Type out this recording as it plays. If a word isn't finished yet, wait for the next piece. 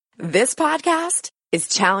This podcast is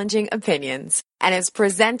Challenging Opinions and is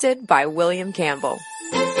presented by William Campbell.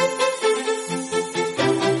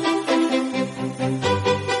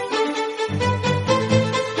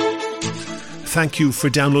 Thank you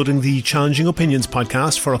for downloading the Challenging Opinions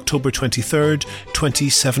podcast for October 23rd,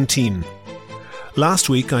 2017. Last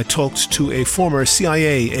week, I talked to a former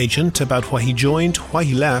CIA agent about why he joined, why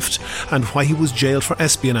he left, and why he was jailed for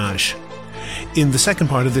espionage. In the second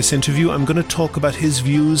part of this interview, I'm going to talk about his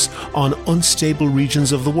views on unstable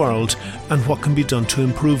regions of the world and what can be done to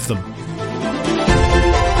improve them.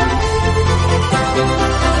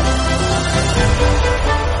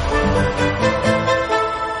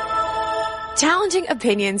 Challenging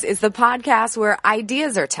Opinions is the podcast where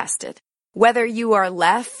ideas are tested. Whether you are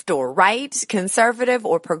left or right, conservative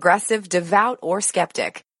or progressive, devout or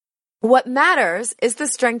skeptic. What matters is the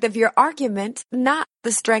strength of your argument, not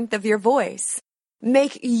the strength of your voice.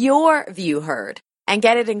 Make your view heard and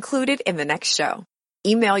get it included in the next show.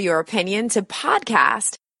 Email your opinion to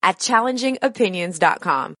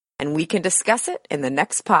podcast@challengingopinions.com and we can discuss it in the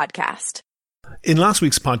next podcast. In last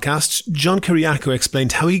week's podcast, John Kiriakou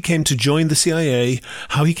explained how he came to join the CIA,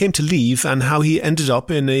 how he came to leave, and how he ended up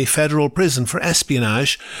in a federal prison for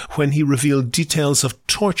espionage when he revealed details of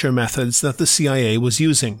torture methods that the CIA was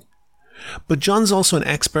using. But John's also an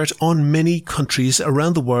expert on many countries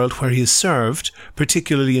around the world where he has served,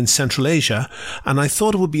 particularly in Central Asia, and I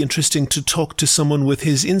thought it would be interesting to talk to someone with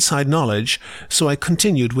his inside knowledge, so I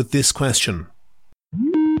continued with this question.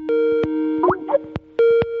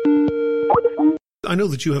 I know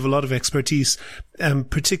that you have a lot of expertise,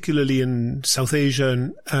 particularly in South Asia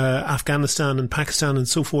and Afghanistan and Pakistan and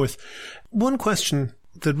so forth. One question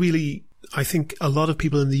that really I think a lot of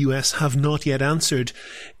people in the US have not yet answered,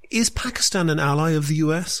 is Pakistan an ally of the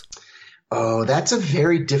US? Oh, that's a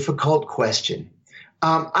very difficult question.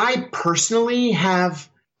 I personally have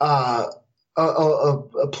a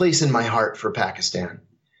place in my heart for Pakistan.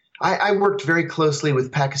 I worked very closely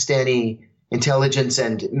with Pakistani intelligence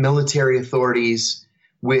and military authorities,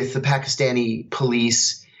 with the Pakistani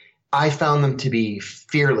police. I found them to be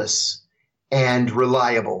fearless and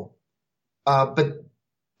reliable. But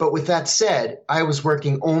with that said, I was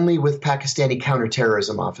working only with Pakistani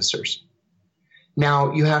counterterrorism officers.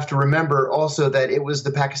 Now, you have to remember also that it was the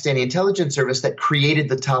Pakistani intelligence service that created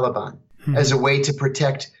the Taliban as a way to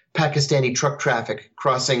protect Pakistani truck traffic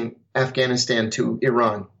crossing Afghanistan to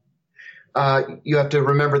Iran. You have to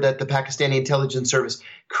remember that the Pakistani intelligence service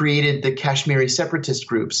created the Kashmiri separatist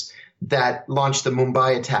groups that launched the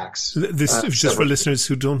Mumbai attacks. This, just for listeners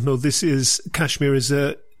who don't know, Kashmir is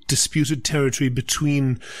a disputed territory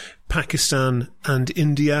between Pakistan and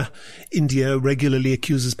India. India regularly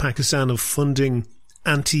accuses Pakistan of funding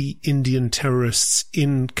anti-Indian terrorists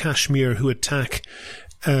in Kashmir who attack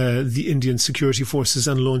the Indian security forces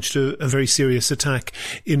and launched a very serious attack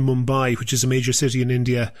in Mumbai, which is a major city in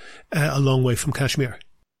India, a long way from Kashmir.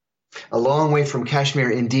 A long way from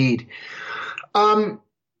Kashmir, indeed.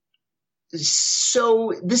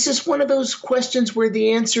 So this is one of those questions where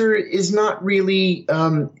the answer is not really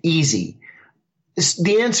easy.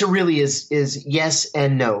 The answer really is yes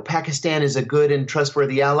and no. Pakistan is a good and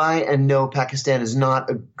trustworthy ally, and no, Pakistan is not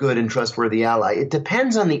a good and trustworthy ally. It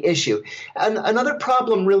depends on the issue. And another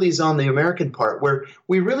problem really is on the American part, where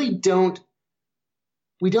we don't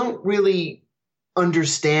really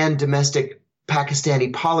understand domestic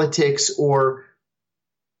Pakistani politics or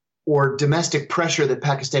domestic pressure that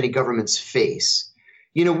Pakistani governments face.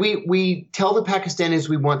 You know, we tell the Pakistanis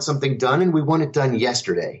we want something done and we want it done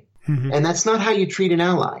yesterday. Mm-hmm. And that's not how you treat an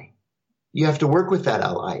ally. You have to work with that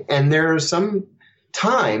ally. And there are some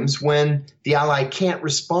times when the ally can't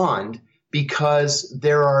respond because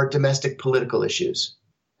there are domestic political issues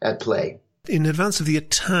at play. In advance of the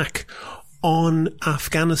attack on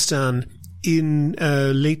Afghanistan in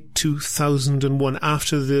late 2001,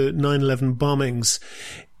 after the 9/11 bombings,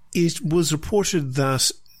 it was reported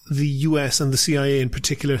that the US and the CIA in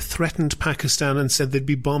particular threatened Pakistan and said they'd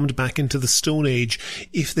be bombed back into the Stone Age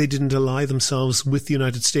if they didn't ally themselves with the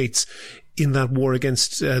United States in that war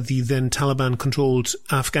against the then Taliban-controlled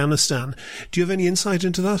Afghanistan. Do you have any insight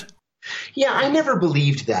into that? Yeah, I never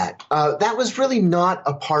believed that. That was really not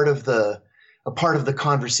a part of the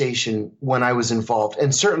conversation when I was involved,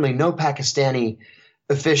 and certainly no Pakistani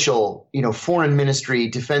official, foreign ministry,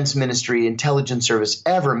 defense ministry, intelligence service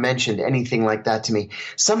ever mentioned anything like that to me.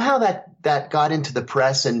 Somehow that got into the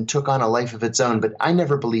press and took on a life of its own, but I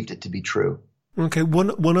never believed it to be true. Okay,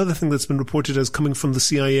 one other thing that's been reported as coming from the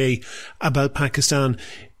CIA about Pakistan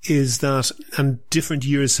is that, and different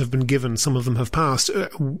years have been given, some of them have passed,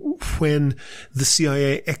 when the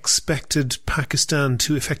CIA expected Pakistan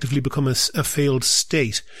to effectively become a failed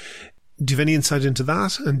state. Do you have any insight into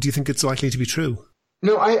that? And do you think it's likely to be true?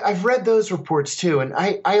 No, I've read those reports too, and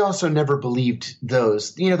I also never believed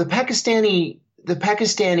those. You know, the Pakistani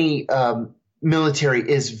military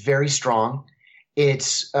is very strong.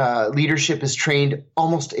 Its leadership is trained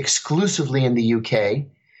almost exclusively in the UK.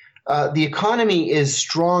 The economy is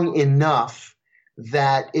strong enough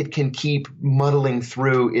that it can keep muddling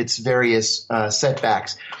through its various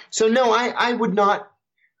setbacks. So no, I would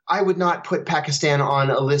not put Pakistan on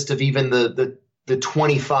a list of even the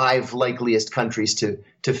 25 likeliest countries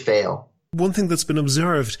to fail. One thing that's been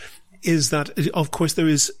observed is that, of course, there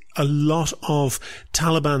is a lot of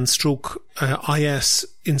Taliban IS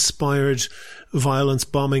inspired violence,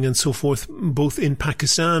 bombing and so forth, both in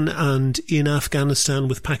Pakistan and in Afghanistan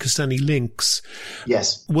with Pakistani links.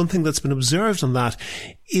 Yes. One thing that's been observed on that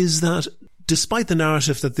is that despite the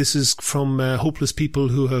narrative that this is from hopeless people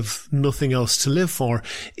who have nothing else to live for,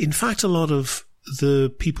 in fact, a lot of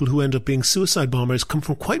the people who end up being suicide bombers come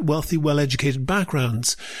from quite wealthy, well-educated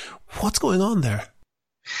backgrounds. What's going on there?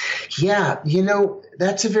 Yeah, you know,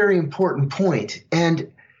 that's a very important point.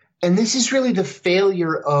 And this is really the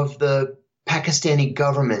failure of the Pakistani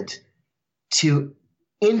government to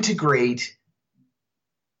integrate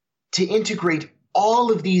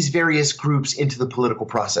all of these various groups into the political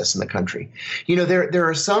process in the country. You know, there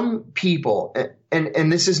are some people,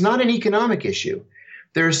 and this is not an economic issue.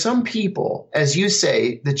 There are some people, as you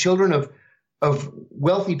say, the children of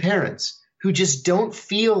wealthy parents, who just don't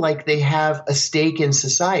feel like they have a stake in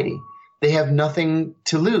society. They have nothing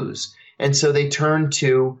to lose. And so they turn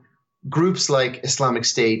to groups like Islamic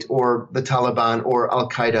State or the Taliban or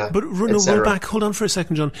Al-Qaeda. But roll back. Hold on for a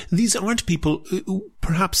second, John. These aren't people who,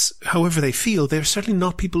 perhaps, however they feel, they're certainly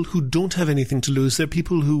not people who don't have anything to lose. They're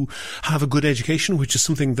people who have a good education, which is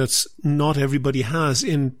something that's not everybody has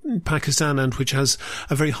in Pakistan and which has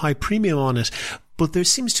a very high premium on it. But there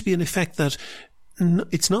seems to be an effect that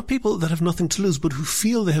it's not people that have nothing to lose, but who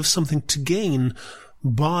feel they have something to gain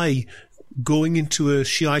by going into a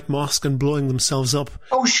Shiite mosque and blowing themselves up.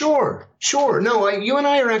 Oh, sure. No, you and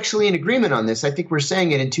I are actually in agreement on this. I think we're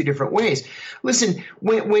saying it in two different ways. Listen,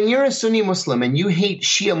 when you're a Sunni Muslim and you hate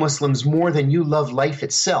Shia Muslims more than you love life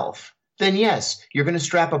itself, then yes, you're going to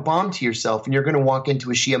strap a bomb to yourself and you're going to walk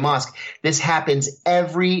into a Shia mosque. This happens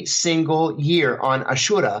every single year on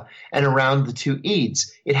Ashura and around the two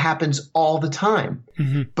Eids. It happens all the time.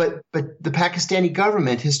 Mm-hmm. But the Pakistani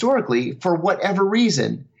government, historically, for whatever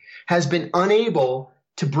reason, has been unable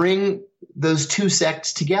to bring those two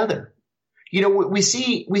sects together. You know, we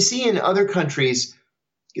see in other countries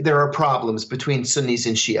there are problems between Sunnis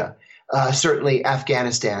and Shia. Certainly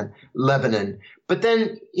Afghanistan, Lebanon. But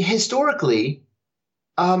then historically,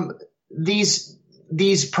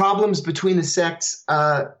 these problems between the sects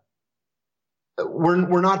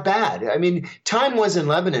were not bad. I mean, time was in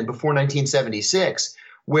Lebanon before 1976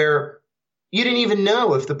 where you didn't even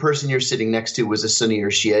know if the person you're sitting next to was a Sunni or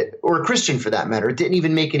Shia or a Christian for that matter. It didn't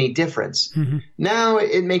even make any difference. Mm-hmm. Now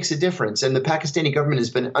it makes a difference, and the Pakistani government has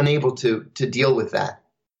been unable to deal with that.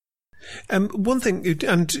 One thing,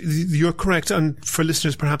 and you're correct, and for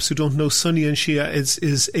listeners perhaps who don't know, Sunni and Shia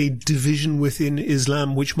is a division within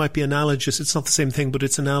Islam, which might be analogous. It's not the same thing, but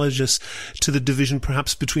it's analogous to the division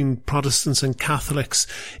perhaps between Protestants and Catholics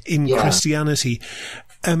in Christianity.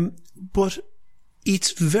 But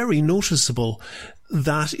it's very noticeable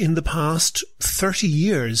that in the past 30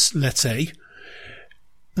 years, let's say,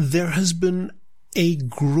 there has been a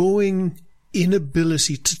growing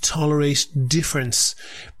inability to tolerate difference,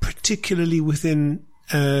 particularly within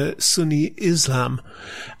Sunni Islam.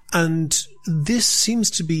 And this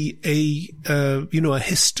seems to be a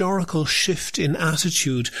historical shift in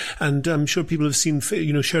attitude. And I'm sure people have seen,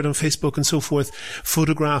 shared on Facebook and so forth,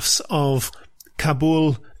 photographs of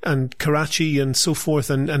Kabul and Karachi and so forth,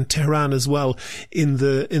 and Tehran as well in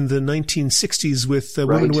the 1960s with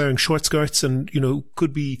women wearing short skirts and,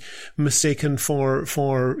 could be mistaken for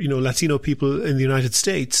Latino people in the United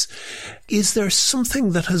States. Is there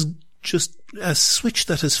something that has just a switch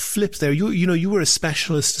that has flipped there? You were a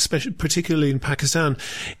specialist, especially particularly in Pakistan.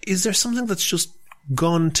 Is there something that's just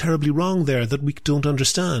gone terribly wrong there that we don't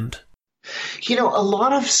understand? A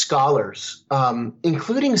lot of scholars,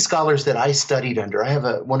 including scholars that I studied under, I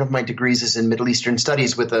have one of my degrees is in Middle Eastern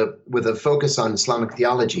Studies with a focus on Islamic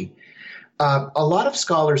theology. A lot of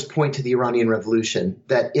scholars point to the Iranian Revolution,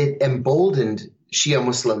 that it emboldened Shia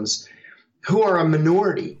Muslims who are a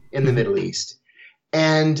minority in the Middle East.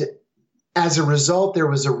 And as a result, there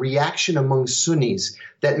was a reaction among Sunnis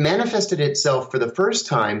that manifested itself for the first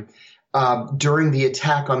time during the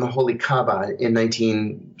attack on the Holy Kaaba in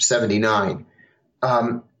 1979,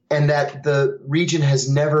 and that the region has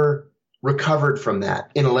never recovered from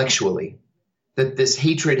that intellectually, that this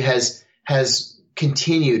hatred has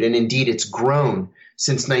continued, and indeed it's grown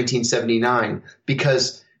since 1979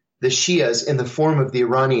 because the Shias, in the form of the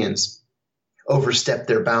Iranians, overstepped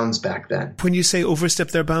their bounds back then. When you say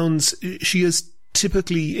overstep their bounds, Shias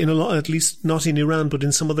typically, in a lot, at least not in Iran, but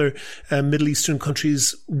in some other Middle Eastern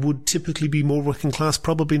countries, would typically be more working class,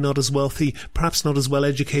 probably not as wealthy, perhaps not as well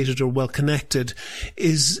educated or well connected.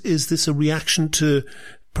 Is this a reaction to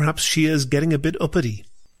perhaps Shias getting a bit uppity?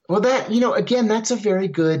 Well, again, that's a very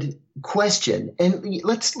good question. And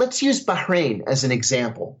let's use Bahrain as an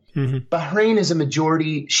example. Mm-hmm. Bahrain is a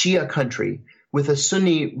majority Shia country with a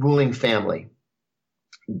Sunni ruling family.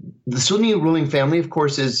 The Sunni ruling family, of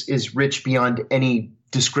course, is rich beyond any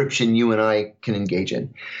description you and I can engage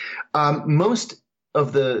in. Most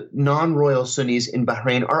of the non-royal Sunnis in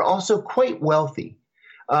Bahrain are also quite wealthy.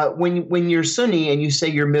 When you're Sunni and you say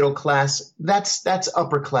you're middle class, that's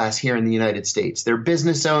upper class here in the United States. They're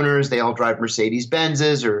business owners. They all drive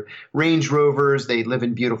Mercedes-Benzes or Range Rovers. They live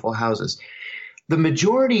in beautiful houses. The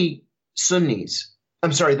majority Shias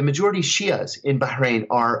in Bahrain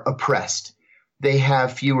are oppressed. They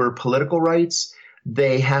have fewer political rights.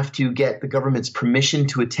 They have to get the government's permission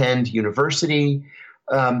to attend university.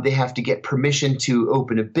 They have to get permission to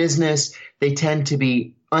open a business. They tend to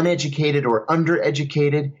be uneducated or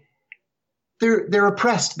undereducated. They're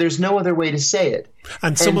oppressed. There's no other way to say it.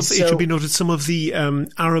 And it should be noted, some of the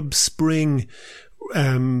Arab Spring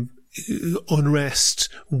unrest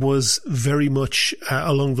was very much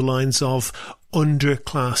along the lines of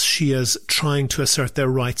underclass Shias trying to assert their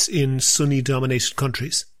rights in Sunni-dominated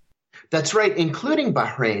countries. That's right, including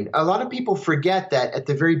Bahrain. A lot of people forget that at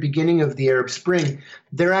the very beginning of the Arab Spring,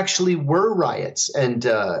 there actually were riots and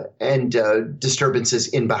disturbances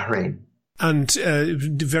in Bahrain. And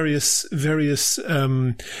various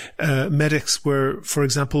medics were, for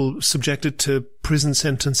example, subjected to prison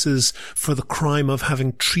sentences for the crime of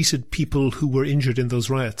having treated people who were injured in those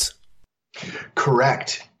riots.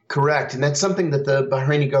 Correct. And that's something that the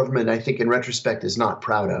Bahraini government, I think, in retrospect, is not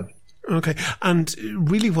proud of. Okay. And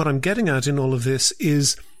really what I'm getting at in all of this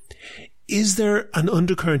is there an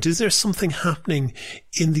undercurrent? Is there something happening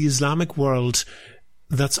in the Islamic world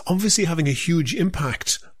that's obviously having a huge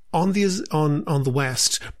impact on the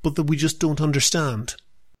West, but that we just don't understand?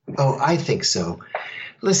 Oh, I think so.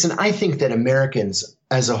 Listen, I think that Americans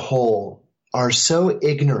as a whole are so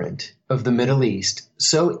ignorant of the Middle East,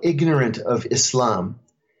 so ignorant of Islam,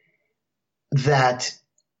 that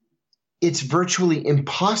it's virtually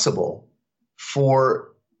impossible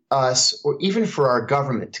for us or even for our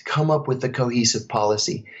government to come up with a cohesive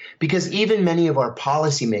policy, because even many of our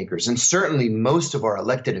policymakers, and certainly most of our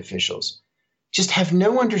elected officials, just have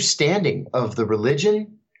no understanding of the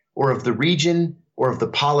religion or of the region or of the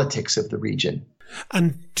politics of the region.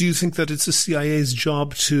 And do you think that it's the CIA's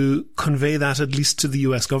job to convey that at least to the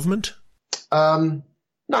US government?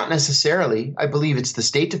 Not necessarily. I believe it's the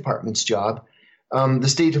State Department's job. The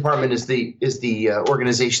State Department is the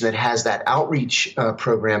organization that has that outreach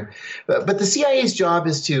program. But the CIA's job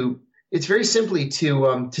is it's very simply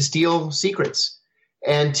to steal secrets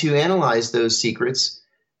and to analyze those secrets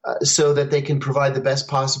so that they can provide the best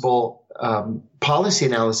possible policy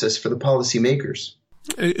analysis for the policymakers.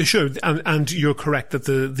 Sure, and you're correct that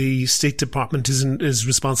the State Department is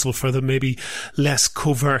responsible for the maybe less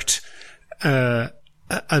covert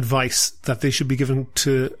advice that they should be given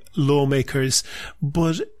to lawmakers.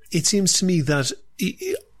 But it seems to me that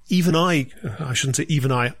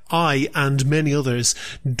I and many others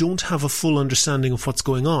don't have a full understanding of what's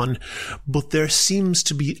going on, but there seems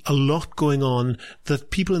to be a lot going on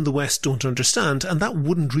that people in the West don't understand, and that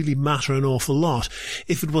wouldn't really matter an awful lot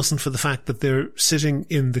if it wasn't for the fact that they're sitting,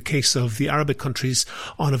 in the case of the Arabic countries,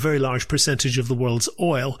 on a very large percentage of the world's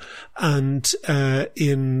oil, and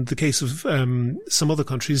in the case of some other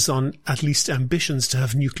countries, on at least ambitions to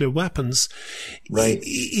have nuclear weapons. Right.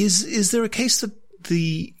 Is there a case that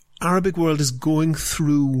the Arabic world is going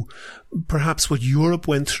through perhaps what Europe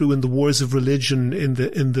went through in the wars of religion in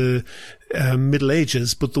the Middle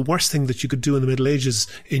Ages, but the worst thing that you could do in the Middle Ages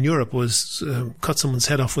in Europe was cut someone's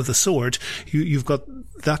head off with a sword. You've got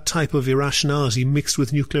that type of irrationality mixed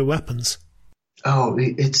with nuclear weapons. Oh,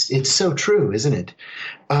 it's so true, isn't it?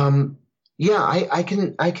 Yeah, I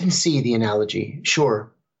can see the analogy.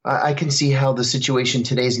 Sure, I can see how the situation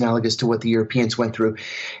today is analogous to what the Europeans went through.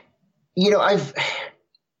 You know,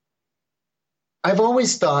 I've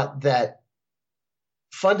always thought that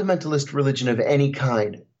fundamentalist religion of any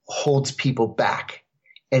kind holds people back,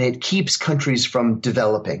 and it keeps countries from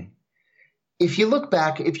developing. If you look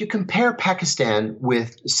back, if you compare Pakistan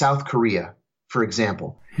with South Korea, for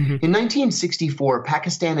example, in 1964,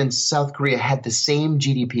 Pakistan and South Korea had the same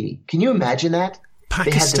GDP. Can you imagine that?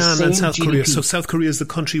 Pakistan and South Korea. So South Korea is the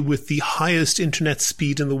country with the highest internet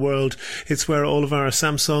speed in the world. It's where all of our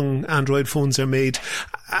Samsung Android phones are made.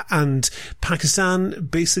 And Pakistan,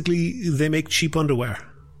 basically, they make cheap underwear.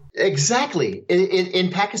 Exactly.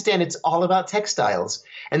 In Pakistan, it's all about textiles.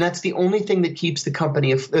 And that's the only thing that keeps the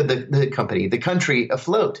country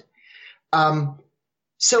afloat.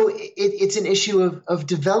 So it's an issue of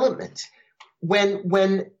development.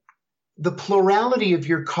 When the plurality of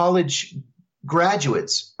your college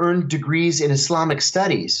graduates earn degrees in Islamic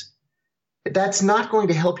studies, that's not going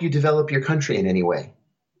to help you develop your country in any way.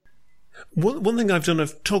 One thing I've done,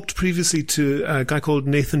 I've talked previously to a guy called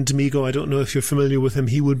Nathan D'Amigo. I don't know if you're familiar with him.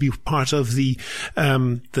 He would be part of the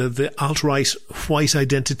alt-right white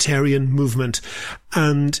identitarian movement.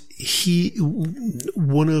 And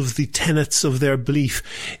one of the tenets of their belief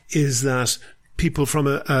is that people from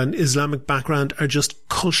an Islamic background are just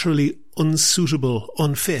culturally unsuitable,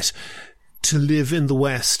 unfit to live in the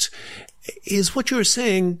West. Is what you're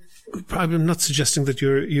saying, I'm not suggesting that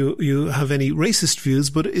you have any racist views,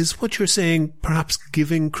 but is what you're saying perhaps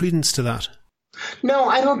giving credence to that? No,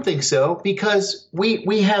 I don't think so, because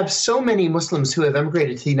we have so many Muslims who have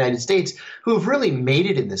emigrated to the United States who have really made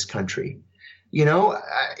it in this country. You know,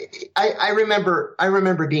 I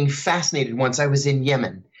remember being fascinated once. I was in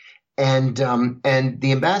Yemen, and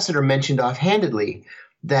the ambassador mentioned offhandedly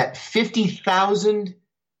that 50,000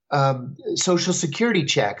 Social Security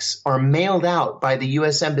checks are mailed out by the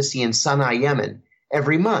U.S. Embassy in Sana'a, Yemen,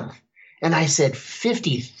 every month. And I said,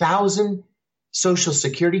 50,000 Social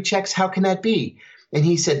Security checks? How can that be? And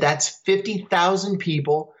he said, that's 50,000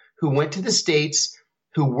 people who went to the States,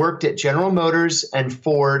 who worked at General Motors and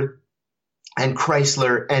Ford and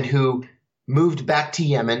Chrysler, and who moved back to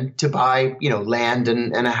Yemen to buy, land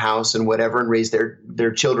and a house and whatever, and raise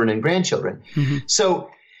their children and grandchildren. Mm-hmm.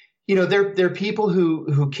 So, they're people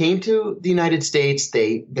who came to the United States.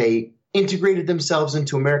 They integrated themselves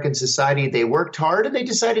into American society. They worked hard, and they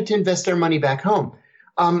decided to invest their money back home.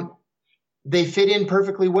 They fit in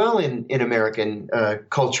perfectly well in American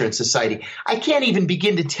culture and society. I can't even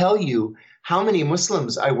begin to tell you how many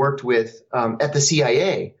Muslims I worked with at the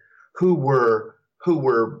CIA who were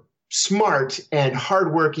smart and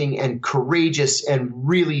hardworking and courageous and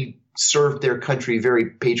really served their country very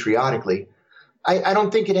patriotically. I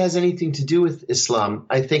don't think it has anything to do with Islam.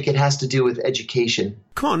 I think it has to do with education.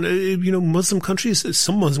 Come on, Muslim countries,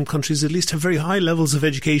 some Muslim countries at least have very high levels of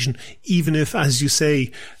education, even if, as you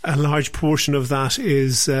say, a large portion of that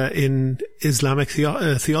is in Islamic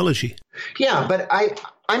theology. Yeah, but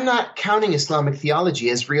I'm not counting Islamic theology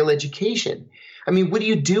as real education. I mean, what do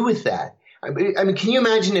you do with that? I mean, can you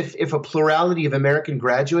imagine if a plurality of American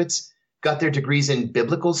graduates got their degrees in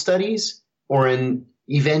biblical studies or in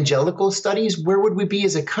evangelical studies? Where would we be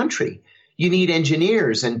as a country? You need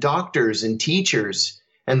engineers and doctors and teachers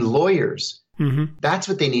and lawyers. Mm-hmm. That's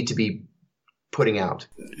what they need to be putting out.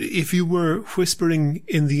 If you were whispering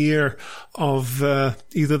in the ear of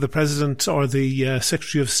either the president or the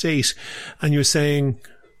Secretary of State, and you're saying,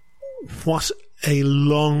 what a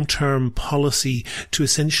long-term policy to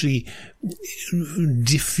essentially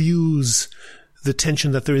diffuse the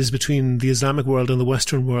tension that there is between the Islamic world and the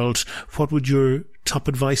Western world, what would your top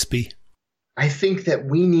advice be? I think that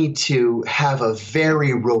we need to have a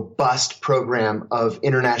very robust program of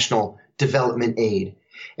international development aid.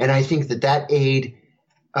 And I think that aid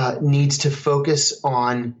needs to focus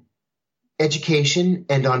on education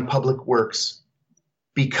and on public works,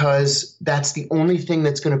 because that's the only thing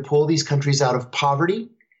that's going to pull these countries out of poverty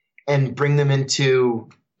and bring them into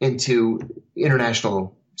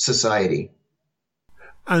international society.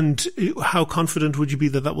 And how confident would you be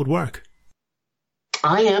that would work?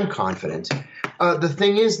 I am confident. The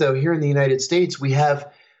thing is, though, here in the United States, we have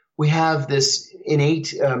this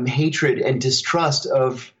innate hatred and distrust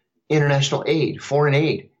of international aid, foreign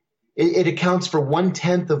aid. It accounts for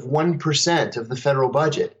 0.1% of the federal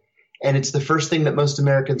budget, and it's the first thing that most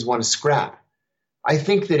Americans want to scrap. I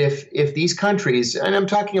think that if these countries, and I'm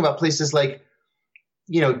talking about places like,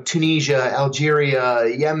 Tunisia, Algeria,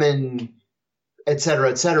 Yemen, et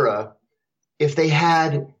cetera, if they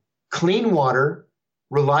had clean water,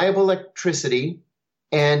 reliable electricity,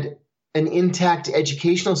 and an intact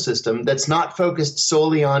educational system that's not focused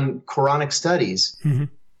solely on Quranic studies, mm-hmm.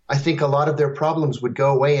 I think a lot of their problems would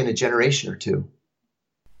go away in a generation or two.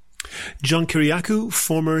 John Kiriakou,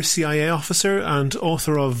 former CIA officer and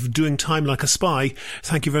author of Doing Time Like a Spy,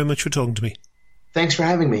 thank you very much for talking to me. Thanks for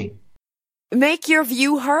having me. Make your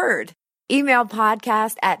view heard. Email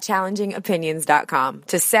podcast@challengingopinions.com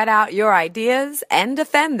to set out your ideas and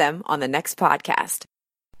defend them on the next podcast.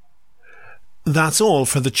 That's all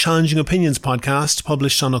for the Challenging Opinions podcast,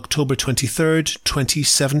 published on October 23rd,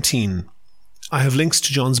 2017. I have links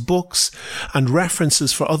to John's books and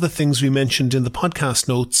references for other things we mentioned in the podcast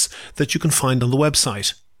notes that you can find on the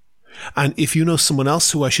website. And if you know someone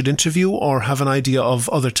else who I should interview or have an idea of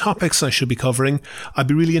other topics I should be covering, I'd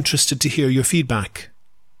be really interested to hear your feedback.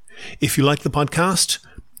 If you like the podcast,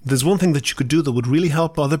 there's one thing that you could do that would really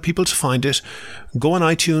help other people to find it. Go on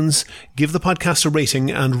iTunes, give the podcast a rating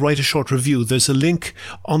and write a short review. There's a link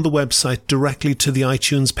on the website directly to the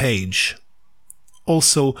iTunes page.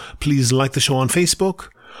 Also, please like the show on Facebook.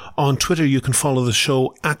 On Twitter, you can follow the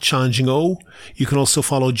show @ChallengingO. You can also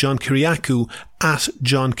follow John Kiriakou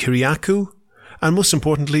 @JohnKiriakou. And most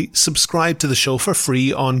importantly, subscribe to the show for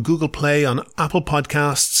free on Google Play, on Apple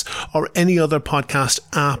Podcasts, or any other podcast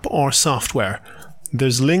app or software.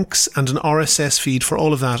 There's links and an RSS feed for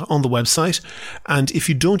all of that on the website. And if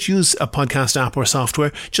you don't use a podcast app or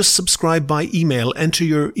software, just subscribe by email. Enter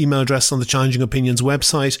your email address on the Challenging Opinions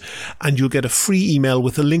website and you'll get a free email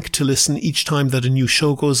with a link to listen each time that a new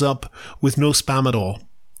show goes up, with no spam at all.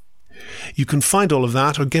 You can find all of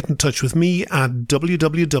that or get in touch with me at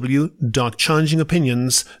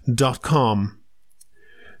www.challengingopinions.com.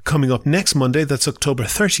 Coming up next Monday, that's October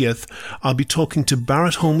 30th, I'll be talking to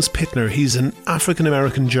Barrett Holmes Pittner. He's an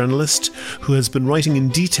African-American journalist who has been writing in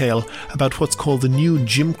detail about what's called the new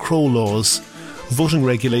Jim Crow laws, voting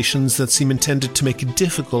regulations that seem intended to make it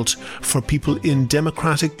difficult for people in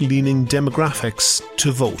Democratic-leaning demographics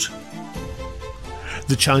to vote.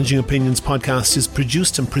 The Challenging Opinions podcast is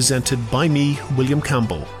produced and presented by me, William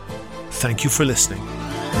Campbell. Thank you for listening.